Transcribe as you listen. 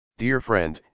Dear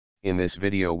friend, in this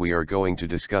video we are going to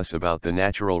discuss about the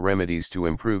natural remedies to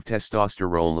improve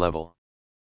testosterone level.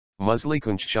 Musli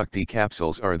Kaunch Shakti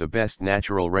capsules are the best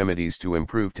natural remedies to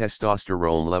improve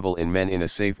testosterone level in men in a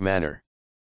safe manner.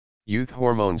 Youth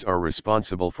hormones are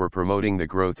responsible for promoting the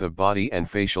growth of body and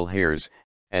facial hairs,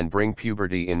 and bring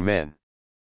puberty in men.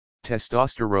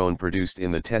 Testosterone produced in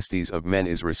the testes of men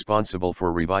is responsible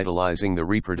for revitalizing the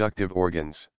reproductive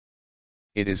organs.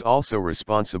 It is also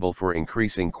responsible for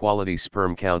increasing quality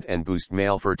sperm count and boost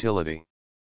male fertility.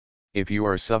 If you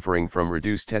are suffering from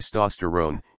reduced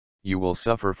testosterone, you will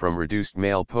suffer from reduced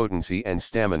male potency and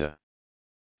stamina.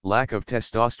 Lack of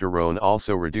testosterone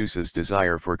also reduces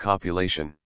desire for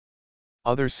copulation.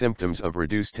 Other symptoms of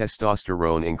reduced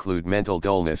testosterone include mental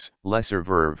dullness, lesser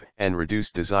verve, and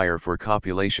reduced desire for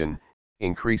copulation,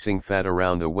 increasing fat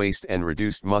around the waist and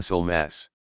reduced muscle mass.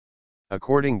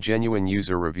 According genuine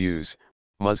user reviews,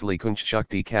 Musli Kaunch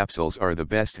Shakti capsules are the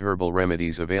best herbal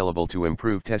remedies available to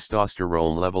improve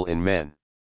testosterone level in men.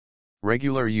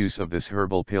 Regular use of this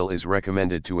herbal pill is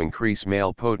recommended to increase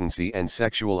male potency and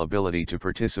sexual ability to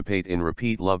participate in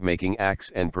repeat lovemaking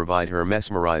acts and provide her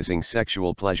mesmerizing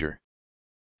sexual pleasure.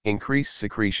 Increased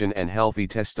secretion and healthy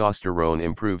testosterone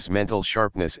improves mental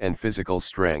sharpness and physical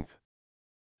strength.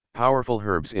 Powerful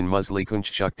herbs in Musli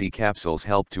Kaunch Shakti capsules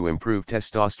help to improve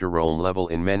testosterone level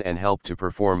in men and help to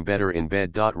perform better in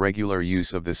bed. Regular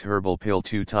use of this herbal pill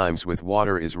 2 times with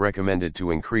water is recommended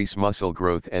to increase muscle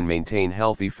growth and maintain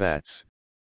healthy fats.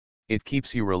 It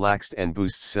keeps you relaxed and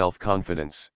boosts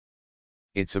self-confidence.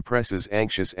 It suppresses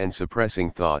anxious and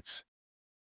suppressing thoughts.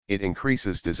 It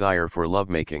increases desire for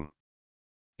lovemaking.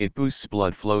 It boosts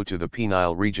blood flow to the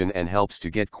penile region and helps to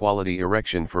get quality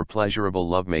erection for pleasurable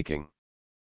lovemaking.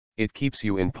 It keeps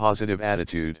you in positive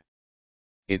attitude.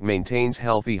 It maintains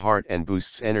healthy heart and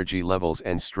boosts energy levels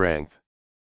and strength.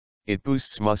 It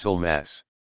boosts muscle mass.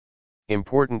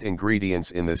 Important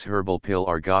ingredients in this herbal pill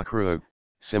are gakru,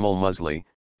 simul musli,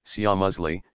 sia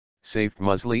musli, safe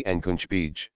musli and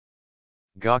kunchbij.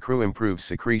 Gakru improves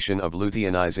secretion of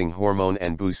luteinizing hormone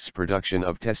and boosts production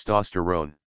of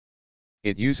testosterone.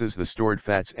 It uses the stored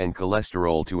fats and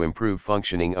cholesterol to improve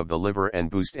functioning of the liver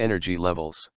and boost energy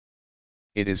levels.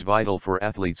 It is vital for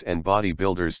athletes and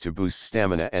bodybuilders to boost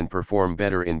stamina and perform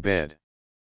better in bed.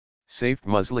 Safe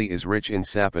musli is rich in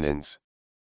saponins.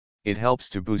 It helps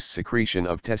to boost secretion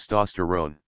of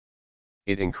testosterone.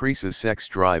 It increases sex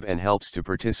drive and helps to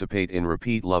participate in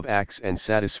repeat love acts and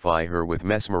satisfy her with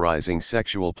mesmerizing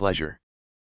sexual pleasure.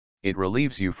 It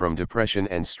relieves you from depression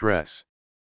and stress.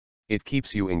 It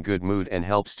keeps you in good mood and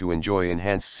helps to enjoy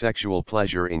enhanced sexual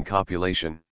pleasure in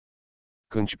copulation.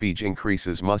 Kunchbij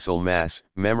increases muscle mass,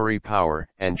 memory power,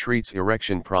 and treats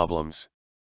erection problems.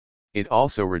 It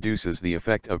also reduces the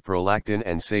effect of prolactin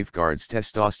and safeguards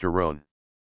testosterone.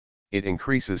 It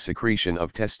increases secretion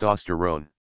of testosterone.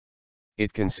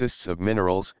 It consists of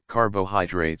minerals,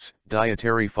 carbohydrates,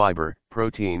 dietary fiber,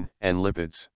 protein, and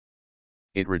lipids.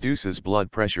 It reduces blood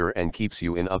pressure and keeps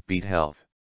you in upbeat health.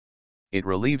 It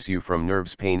relieves you from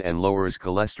nerves pain and lowers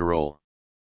cholesterol.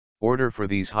 Order for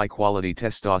these high-quality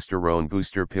testosterone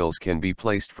booster pills can be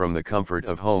placed from the comfort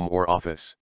of home or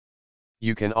office.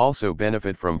 You can also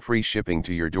benefit from free shipping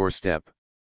to your doorstep.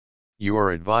 You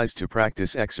are advised to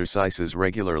practice exercises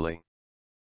regularly.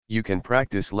 You can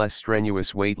practice less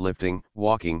strenuous weightlifting,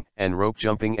 walking, and rope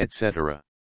jumping, etc.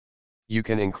 You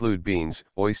can include beans,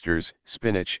 oysters,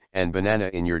 spinach, and banana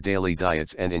in your daily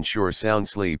diets and ensure sound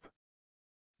sleep.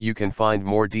 You can find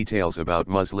more details about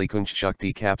Musli Kaunch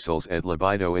Shakti capsules at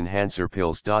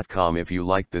libidoenhancerpills.com. If you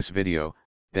liked this video,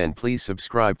 then please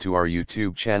subscribe to our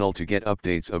YouTube channel to get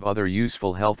updates of other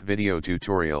useful health video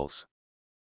tutorials.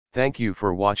 Thank you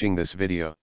for watching this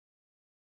video.